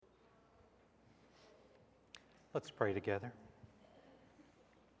Let's pray together.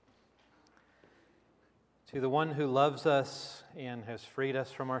 To the one who loves us and has freed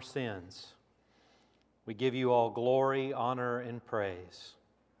us from our sins, we give you all glory, honor, and praise.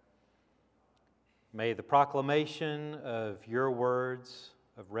 May the proclamation of your words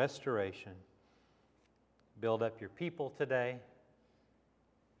of restoration build up your people today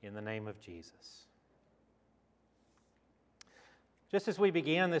in the name of Jesus. Just as we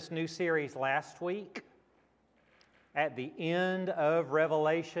began this new series last week, at the end of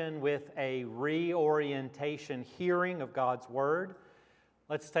Revelation with a reorientation hearing of God's Word,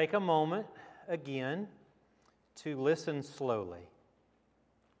 let's take a moment again to listen slowly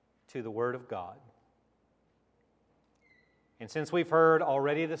to the Word of God. And since we've heard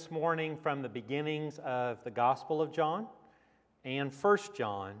already this morning from the beginnings of the Gospel of John and 1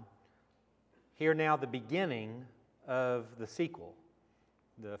 John, hear now the beginning of the sequel,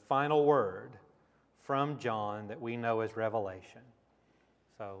 the final word from John that we know as Revelation.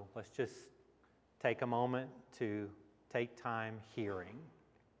 So let's just take a moment to take time hearing.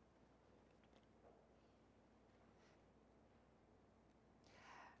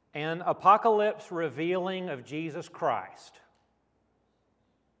 An apocalypse revealing of Jesus Christ,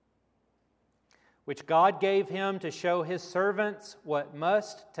 which God gave him to show his servants what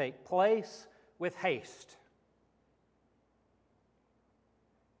must take place with haste.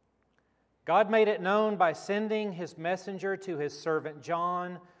 God made it known by sending his messenger to his servant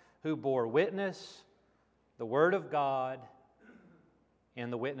John, who bore witness, the word of God,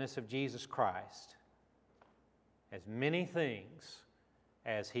 and the witness of Jesus Christ, as many things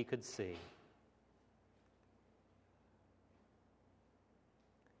as he could see.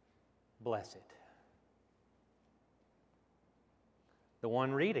 Blessed. The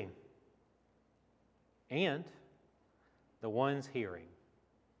one reading and the ones hearing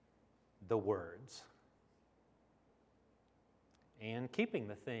the words and keeping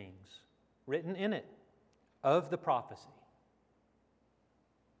the things written in it of the prophecy,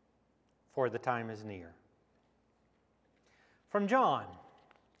 for the time is near. From John,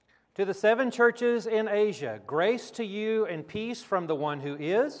 to the 7 churches in Asia, grace to you and peace from the one who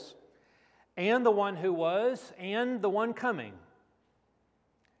is, and the one who was, and the one coming,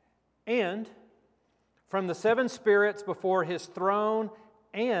 and from the 7 spirits before his throne,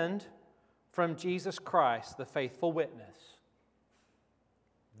 and from Jesus Christ, the faithful witness,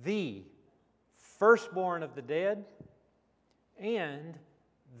 the firstborn of the dead, and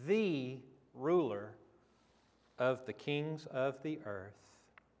the ruler of the kings of the earth.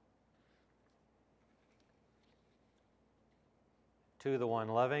 To the one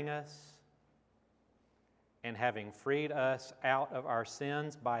loving us and having freed us out of our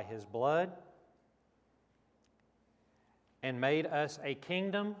sins by his blood and made us a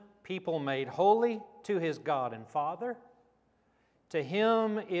kingdom, people made holy to his God and Father. To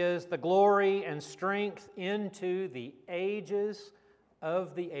him is the glory and strength into the ages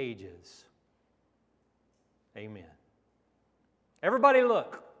of the ages. Amen. Everybody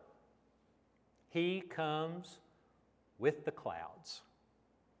look. He comes with the clouds.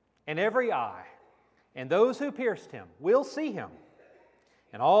 And every eye, and those who pierced him, will see him.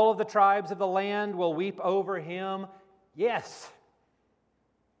 And all of the tribes of the land will weep over him. Yes.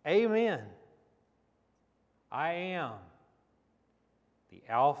 Amen. I am the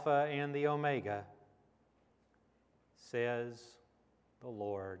Alpha and the Omega, says the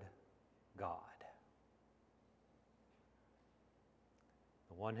Lord God.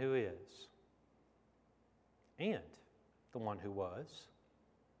 The one who is, and the one who was,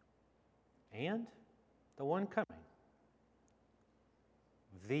 and the one coming,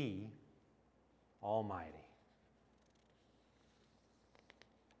 the Almighty.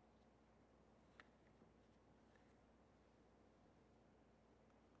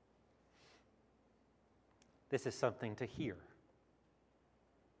 This is something to hear.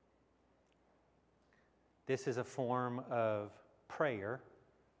 This is a form of prayer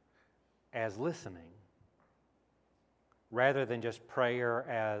as listening, rather than just prayer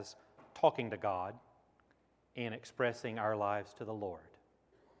as talking to God and expressing our lives to the Lord.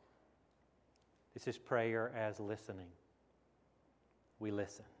 This is prayer as listening. We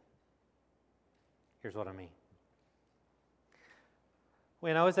listen. Here's what I mean.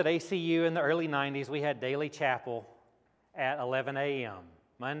 When I was at ACU in the early 90s, we had daily chapel at 11 a.m.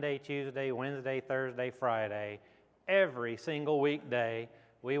 Monday, Tuesday, Wednesday, Thursday, Friday. Every single weekday,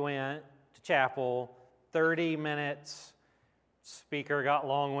 we went to chapel, 30 minutes. Speaker got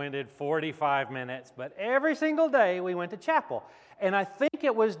long-winded, 45 minutes. But every single day, we went to chapel. And I think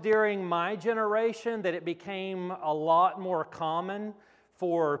it was during my generation that it became a lot more common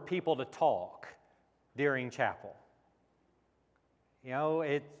for people to talk during chapel. You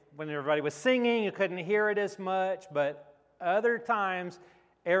know, when everybody was singing, you couldn't hear it as much, but other times,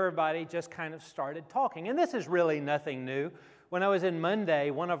 everybody just kind of started talking. And this is really nothing new. When I was in Monday,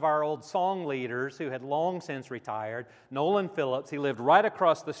 one of our old song leaders who had long since retired, Nolan Phillips, he lived right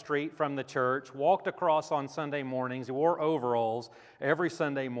across the street from the church, walked across on Sunday mornings, he wore overalls every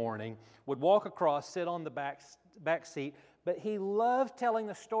Sunday morning, would walk across, sit on the back seat, but he loved telling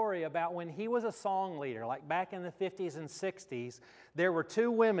the story about when he was a song leader, like back in the 50s and 60s, there were two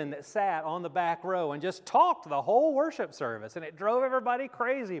women that sat on the back row and just talked the whole worship service, and it drove everybody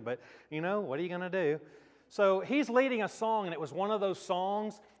crazy, but you know, what are you going to do? So he's leading a song, and it was one of those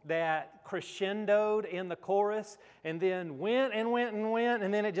songs that crescendoed in the chorus and then went and went and went,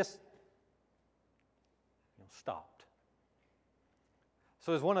 and then it just stopped.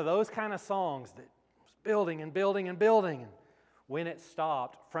 So it was one of those kind of songs that was building and building and building. And when it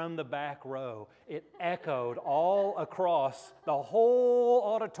stopped from the back row, it echoed all across the whole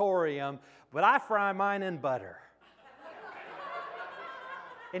auditorium, but I fry mine in butter.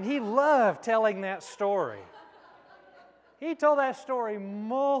 And he loved telling that story. He told that story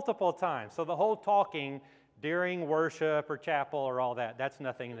multiple times. So the whole talking during worship or chapel or all that, that's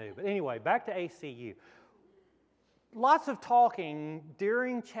nothing new. But anyway, back to ACU. Lots of talking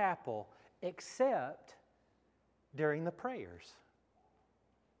during chapel, except during the prayers.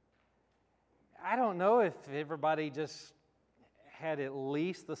 I don't know if everybody just had at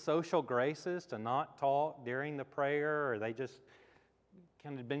least the social graces to not talk during the prayer, or they just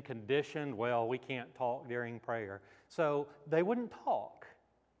kind of been conditioned, well, we can't talk during prayer. So they wouldn't talk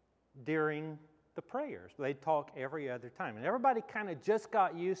during the prayers. They'd talk every other time. And everybody kind of just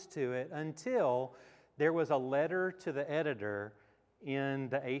got used to it until there was a letter to the editor in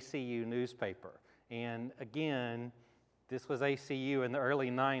the ACU newspaper. And again, this was ACU in the early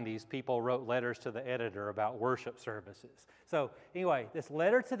 90s. People wrote letters to the editor about worship services. So anyway, this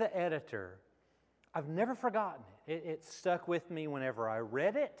letter to the editor, I've never forgotten it. It stuck with me whenever I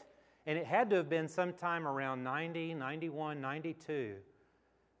read it, and it had to have been sometime around 90, 91, 92.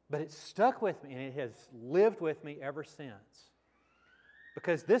 But it stuck with me, and it has lived with me ever since.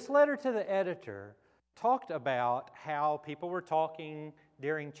 Because this letter to the editor talked about how people were talking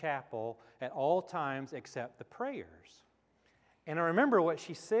during chapel at all times except the prayers. And I remember what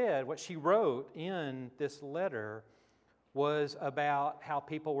she said, what she wrote in this letter was about how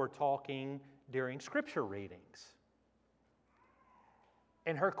people were talking during scripture readings.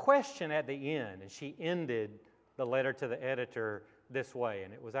 And her question at the end, and she ended the letter to the editor this way,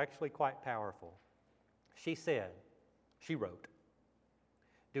 and it was actually quite powerful. She wrote,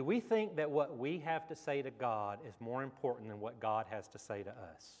 "Do we think that what we have to say to God is more important than what God has to say to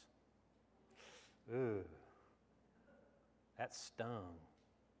us?" Ooh, that stung.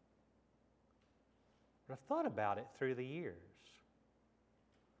 But I've thought about it through the years.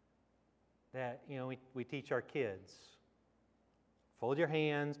 That, we teach our kids, fold your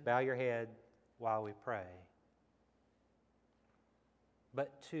hands, bow your head while we pray.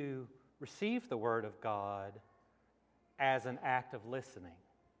 But to receive the Word of God as an act of listening,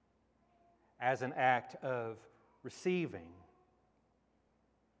 as an act of receiving.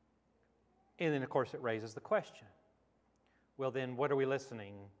 And then, of course, it raises the question, well, then, what are we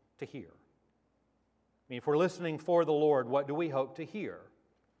listening to hear? I mean, if we're listening for the Lord, what do we hope to hear?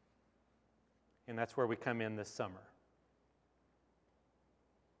 And that's where we come in this summer.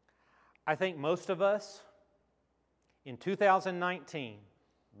 I think most of us in 2019,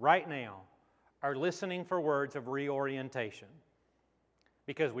 right now, are listening for words of reorientation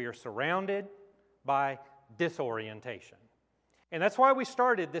because we are surrounded by disorientation. And that's why we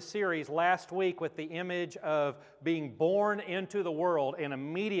started this series last week with the image of being born into the world and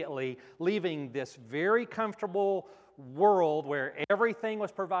immediately leaving this very comfortable world where everything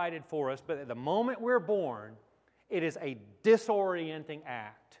was provided for us, but at the moment we're born, it is a disorienting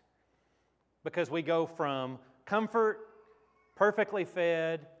act because we go from comfort, perfectly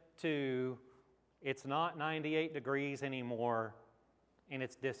fed, to it's not 98 degrees anymore, and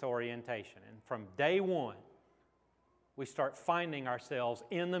it's disorientation. And from day one, we start finding ourselves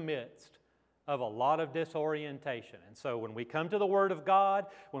in the midst of a lot of disorientation. And so when we come to the Word of God,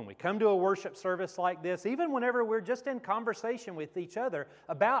 when we come to a worship service like this, even whenever we're just in conversation with each other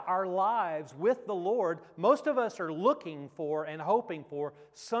about our lives with the Lord, most of us are looking for and hoping for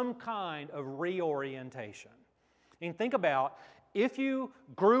some kind of reorientation. And think about, if you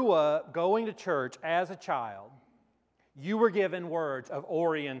grew up going to church as a child, you were given words of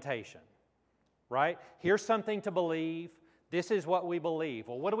orientation, right? Here's something to believe. This is what we believe.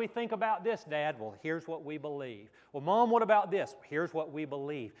 Well, what do we think about this, Dad? Well, here's what we believe. Well, Mom, what about this? Here's what we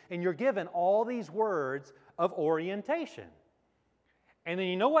believe. And you're given all these words of orientation. And then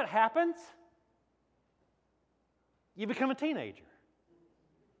you know what happens? You become a teenager.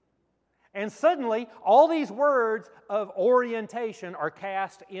 And suddenly, all these words of orientation are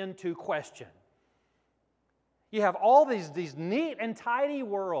cast into question. You have all these neat and tidy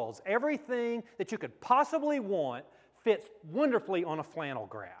worlds. Everything that you could possibly want fits wonderfully on a flannel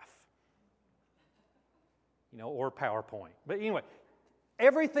graph, or PowerPoint. But anyway,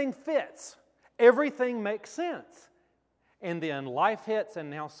 everything fits. Everything makes sense. And then life hits, and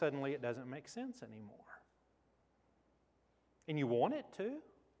now suddenly it doesn't make sense anymore. And you want it to.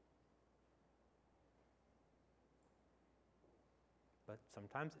 But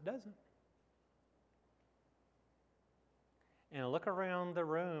sometimes it doesn't. And I look around the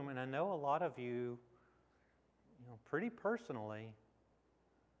room, and I know a lot of you, pretty personally.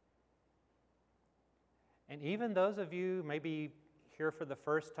 And even those of you maybe here for the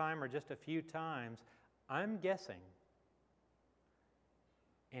first time or just a few times, I'm guessing,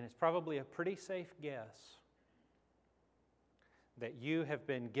 and it's probably a pretty safe guess, that you have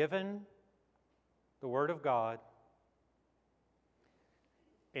been given the Word of God,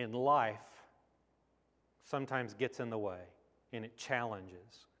 and life sometimes gets in the way, and it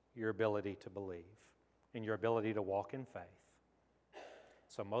challenges your ability to believe and your ability to walk in faith.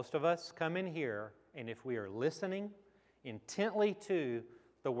 So most of us come in here, and if we are listening intently to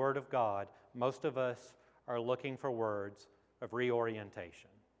the Word of God, most of us are looking for words of reorientation.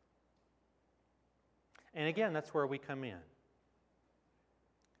 And again, that's where we come in.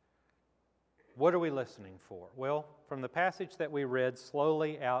 What are we listening for? Well, from the passage that we read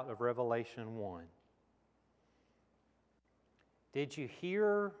slowly out of Revelation 1, did you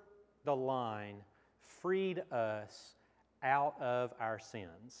hear the line, "Freed us out of our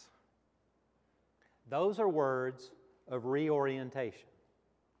sins"? Those are words of reorientation.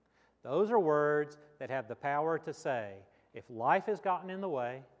 Those are words that have the power to say, if life has gotten in the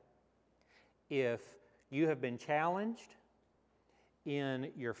way, if you have been challenged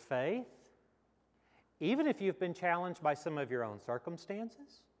in your faith, even if you've been challenged by some of your own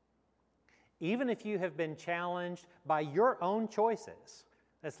circumstances, even if you have been challenged by your own choices,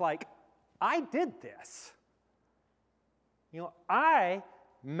 it's like, I did this. I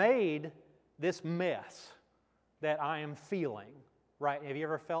made this mess that I am feeling, right? Have you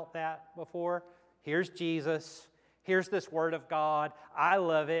ever felt that before? Here's Jesus. Here's this Word of God. I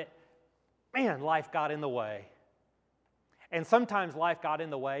love it. Man, life got in the way. And sometimes life got in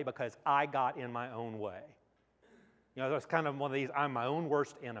the way because I got in my own way. That's kind of one of these, I'm my own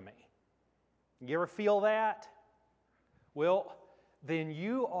worst enemy. You ever feel that? Well, then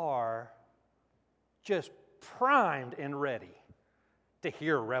you are just primed and ready to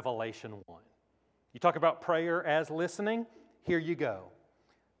hear Revelation 1. You talk about prayer as listening? Here you go.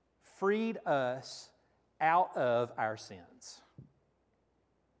 Freed us out of our sins.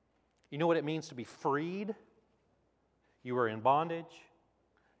 You know what it means to be freed? You were in bondage.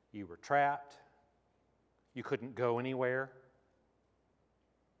 You were trapped. You couldn't go anywhere.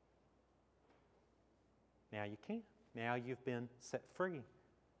 Now you can. Now you've been set free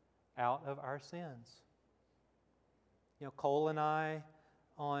out of our sins. Cole and I,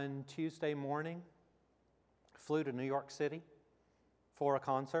 on Tuesday morning, flew to New York City for a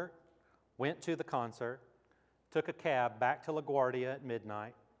concert, went to the concert, took a cab back to LaGuardia at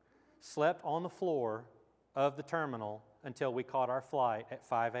midnight, slept on the floor of the terminal until we caught our flight at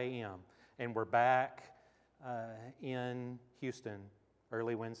 5 a.m., and we're back in Houston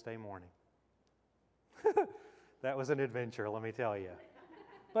early Wednesday morning. That was an adventure, let me tell you.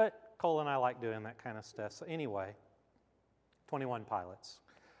 But Cole and I like doing that kind of stuff. So anyway, 21 pilots.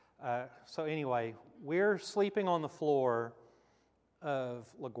 So anyway, we're sleeping on the floor of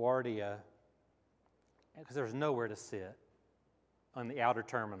LaGuardia because there's nowhere to sit on the outer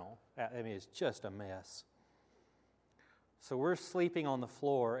terminal. It's just a mess. So we're sleeping on the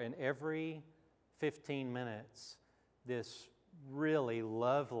floor, and every 15 minutes, this really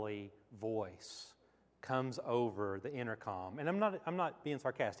lovely voice comes over the intercom. And I'm not being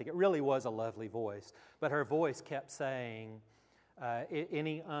sarcastic. It really was a lovely voice. But her voice kept saying,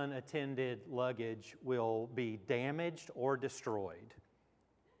 any unattended luggage will be damaged or destroyed.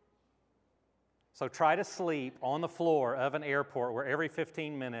 So try to sleep on the floor of an airport where every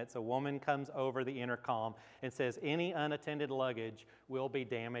 15 minutes a woman comes over the intercom and says, any unattended luggage will be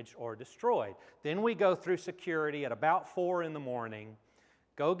damaged or destroyed. Then we go through security at about 4 in the morning,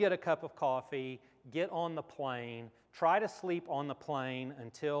 go get a cup of coffee, get on the plane, try to sleep on the plane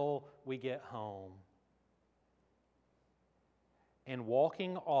until we get home. and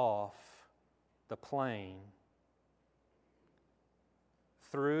walking off the plane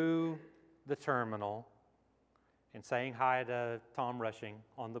through the terminal and saying hi to Tom Rushing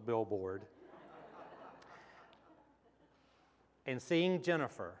on the billboard and seeing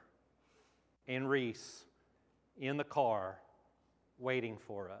Jennifer and Reese in the car waiting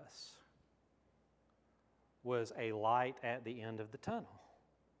for us was a light at the end of the tunnel.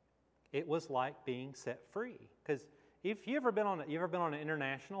 It was like being set free. Because if you ever been on an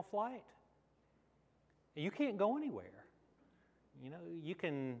international flight, you can't go anywhere. You know, you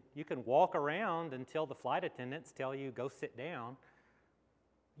can walk around until the flight attendants tell you go sit down.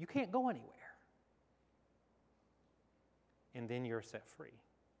 You can't go anywhere. And then you're set free.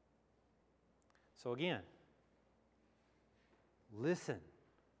 So again, listen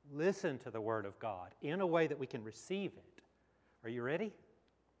to the Word of God in a way that we can receive it. Are you ready?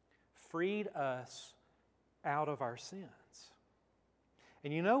 Freed us out of our sins.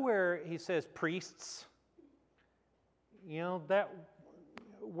 And you know where he says priests? You know, that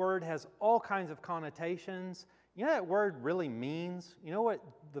word has all kinds of connotations. You know what that word really means? You know what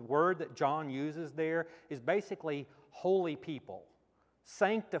the word that John uses there is basically holy people,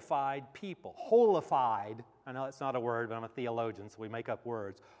 sanctified people, holified. I know it's not a word, but I'm a theologian, so we make up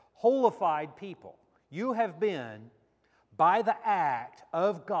words. Holified people. You have been, by the act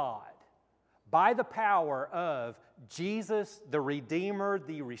of God, by the power of Jesus, the Redeemer,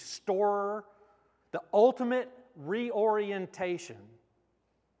 the Restorer, the ultimate reorientation,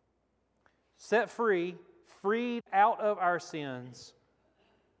 set free, freed out of our sins,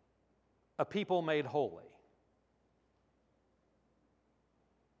 a people made holy.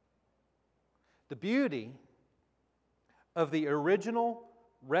 The beauty of the original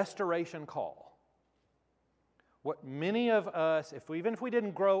restoration call, what many of us, even if we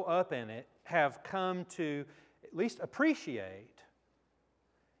didn't grow up in it, have come to at least appreciate,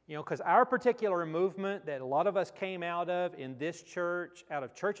 you know, because our particular movement that a lot of us came out of in this church, out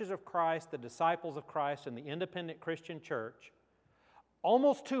of Churches of Christ, the Disciples of Christ, and the Independent Christian Church,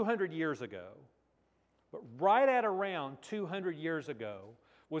 almost 200 years ago, but right at around 200 years ago,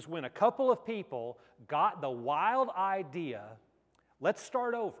 was when a couple of people got the wild idea, let's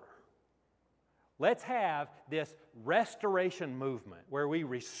start over. Let's have this restoration movement where we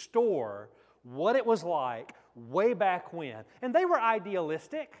restore what it was like way back when. And they were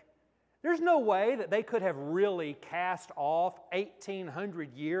idealistic. There's no way that they could have really cast off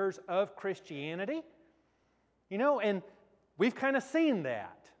 1,800 years of Christianity. You know, and we've kind of seen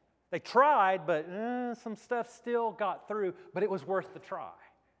that. They tried, but some stuff still got through, but it was worth the try.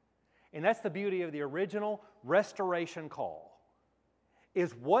 And that's the beauty of the original restoration call,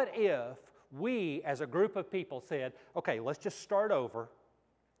 is what if we as a group of people said, okay, let's just start over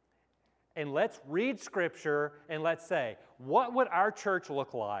and let's read Scripture and let's say, what would our church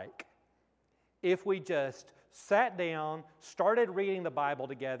look like if we just sat down, started reading the Bible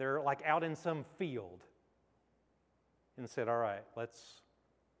together like out in some field and said, all right, let's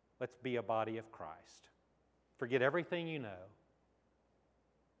be a body of Christ. Forget everything you know.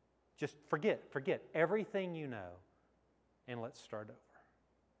 Just forget everything you know, and let's start over.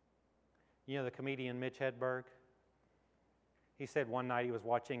 You know the comedian Mitch Hedberg? He said one night he was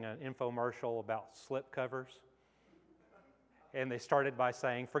watching an infomercial about slip covers, and they started by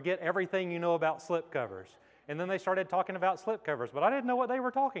saying, forget everything you know about slip covers. And then they started talking about slip covers, but I didn't know what they were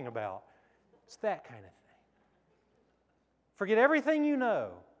talking about. It's that kind of thing. Forget everything you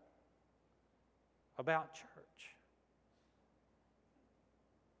know about church.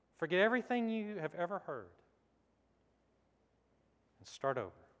 Forget everything you have ever heard and start over.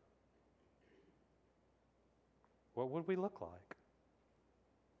 What would we look like?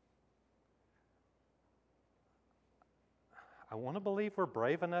 I want to believe we're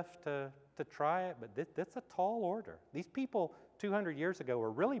brave enough to try it, but that's a tall order. These people 200 years ago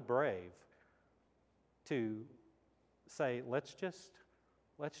were really brave to say, let's just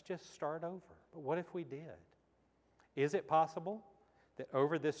start over. But what if we did? Is it possible that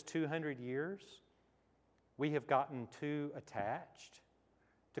over this 200 years, we have gotten too attached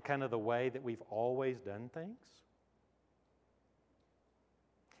to kind of the way that we've always done things?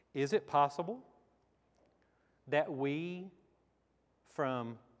 Is it possible that we,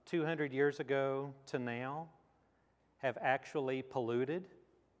 from 200 years ago to now, have actually polluted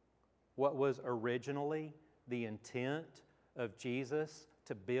what was originally the intent of Jesus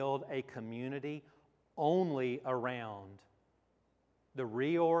to build a community only around the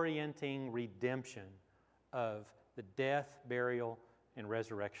reorienting redemption of the death, burial, and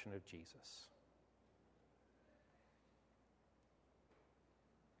resurrection of Jesus?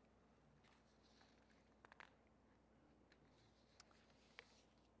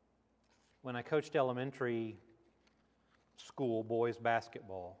 When I coached elementary school boys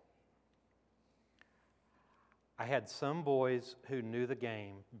basketball, I had some boys who knew the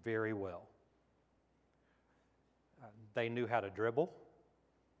game very well. They knew how to dribble,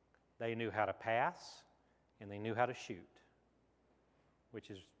 they knew how to pass, and they knew how to shoot,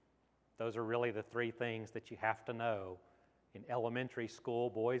 those are really the three things that you have to know in elementary school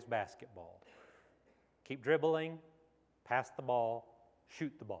boys basketball. Keep dribbling, pass the ball,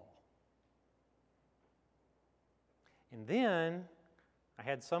 shoot the ball. And then I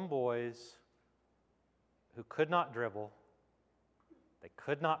had some boys who could not dribble, they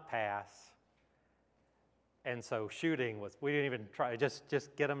could not pass, and so shooting was, we didn't even try, just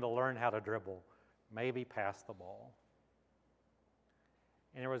get them to learn how to dribble, maybe pass the ball.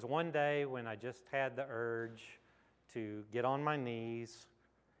 And there was one day when I just had the urge to get on my knees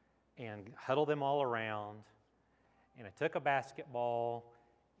and huddle them all around, and I took a basketball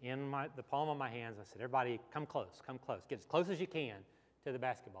in the palm of my hands. I said, everybody, come close, get as close as you can to the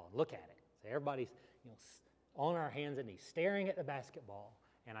basketball and look at it. So everybody's on our hands and knees, staring at the basketball.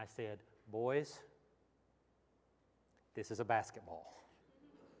 And I said, boys, this is a basketball.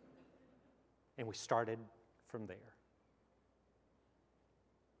 And we started from there.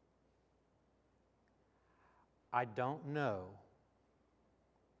 I don't know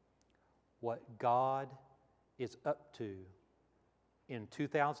what God is up to in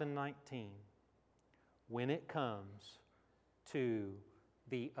 2019 when it comes to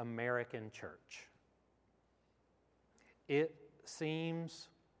the American church. It seems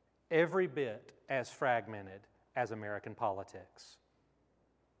every bit as fragmented as American politics,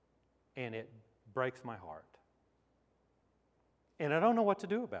 and it breaks my heart. And I don't know what to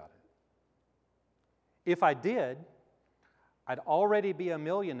do about it. If I did, I'd already be a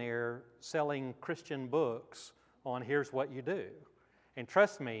millionaire selling Christian books on here's what you do. And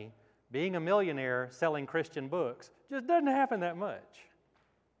trust me, being a millionaire selling Christian books just doesn't happen that much.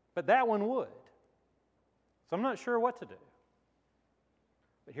 But that one would. So I'm not sure what to do.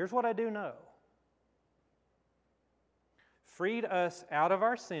 But here's what I do know. Freed us out of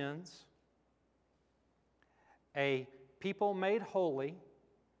our sins, a people made holy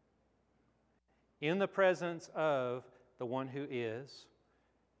in the presence of the one who is,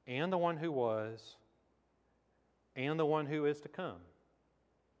 and the one who was, and the one who is to come,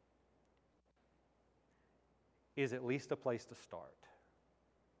 is at least a place to start.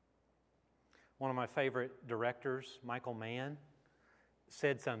 One of my favorite directors, Michael Mann,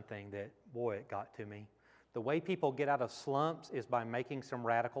 said something that, boy, it got to me. The way people get out of slumps is by making some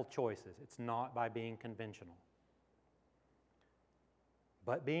radical choices. It's not by being conventional.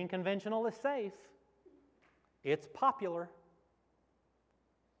 But being conventional is safe. It's popular.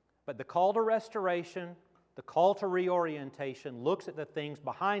 But the call to restoration, the call to reorientation looks at the things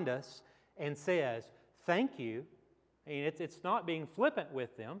behind us and says, thank you. And it's not being flippant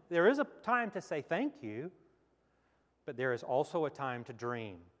with them. There is a time to say thank you, but there is also a time to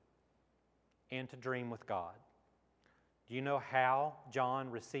dream and to dream with God. Do you know how John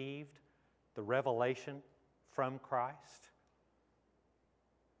received the revelation from Christ?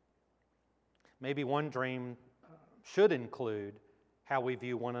 Maybe one dream should include how we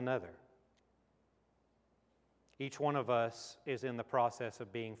view one another. Each one of us is in the process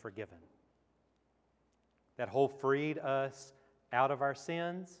of being forgiven. That whole freed us out of our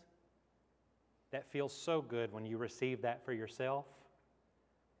sins. That feels so good when you receive that for yourself.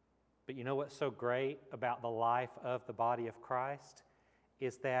 But you know what's so great about the life of the body of Christ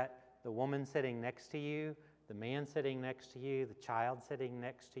is that the woman sitting next to you, the man sitting next to you, the child sitting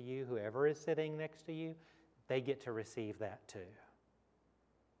next to you, whoever is sitting next to you, they get to receive that too.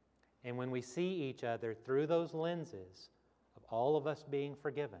 And when we see each other through those lenses of all of us being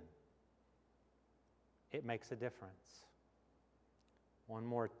forgiven, it makes a difference. One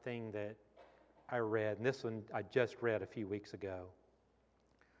more thing that I read, and this one I just read a few weeks ago,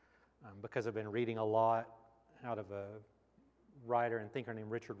 because I've been reading a lot out of a writer and thinker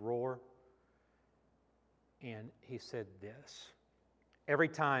named Richard Rohr, and he said this: every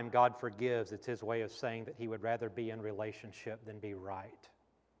time God forgives, it's His way of saying that He would rather be in relationship than be right.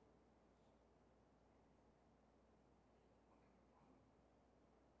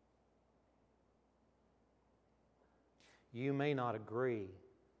 You may not agree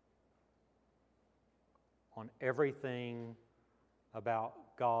on everything about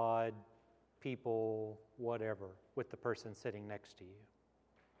God, people, whatever, with the person sitting next to you.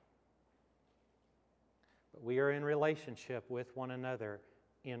 But we are in relationship with one another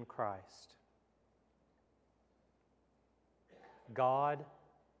in Christ. God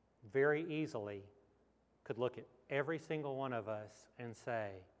very easily could look at every single one of us and say,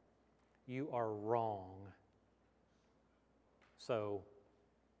 You are wrong. So,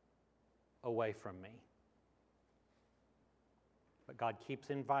 away from me. But God keeps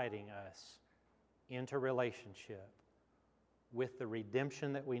inviting us into relationship with the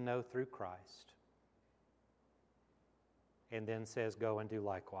redemption that we know through Christ. And then says, go and do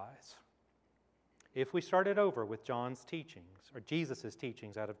likewise. If we started over with John's teachings, or Jesus'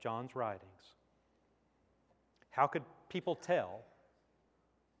 teachings out of John's writings, how could people tell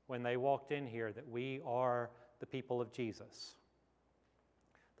when they walked in here that we are the people of Jesus?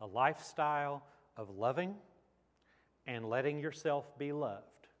 The lifestyle of loving and letting yourself be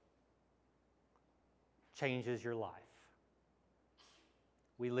loved changes your life.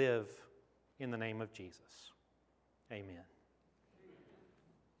 We live in the name of Jesus. Amen.